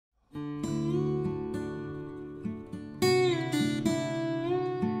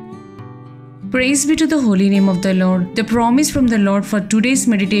Praise be to the holy name of the Lord. The promise from the Lord for today's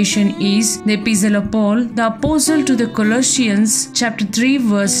meditation is the Epistle of Paul, the Apostle to the Colossians, chapter 3,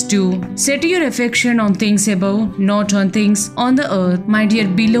 verse 2. Set your affection on things above, not on things on the earth. My dear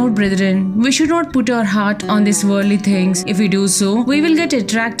beloved brethren, we should not put our heart on these worldly things. If we do so, we will get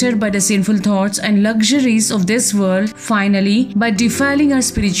attracted by the sinful thoughts and luxuries of this world. Finally, by defiling our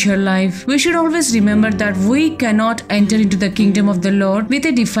spiritual life, we should always remember that we cannot enter into the kingdom of the Lord with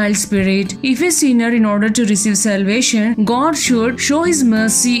a defiled spirit. If a sinner, in order to receive salvation, God should show His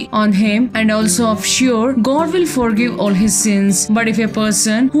mercy on him, and also of sure, God will forgive all his sins. But if a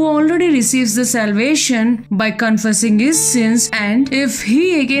person who already receives the salvation by confessing his sins, and if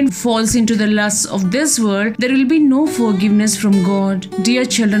he again falls into the lusts of this world, there will be no forgiveness from God. Dear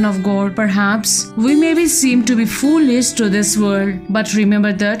children of God, perhaps we may be seem to be foolish to this world, but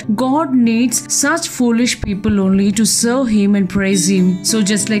remember that God needs such foolish people only to serve Him and praise Him. So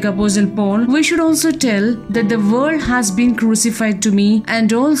just like Apostle Paul, we should also tell that the world has been crucified to me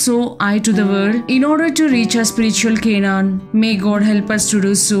and also I to the world, in order to reach our spiritual Canaan. May God help us to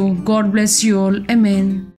do so. God bless you all. Amen.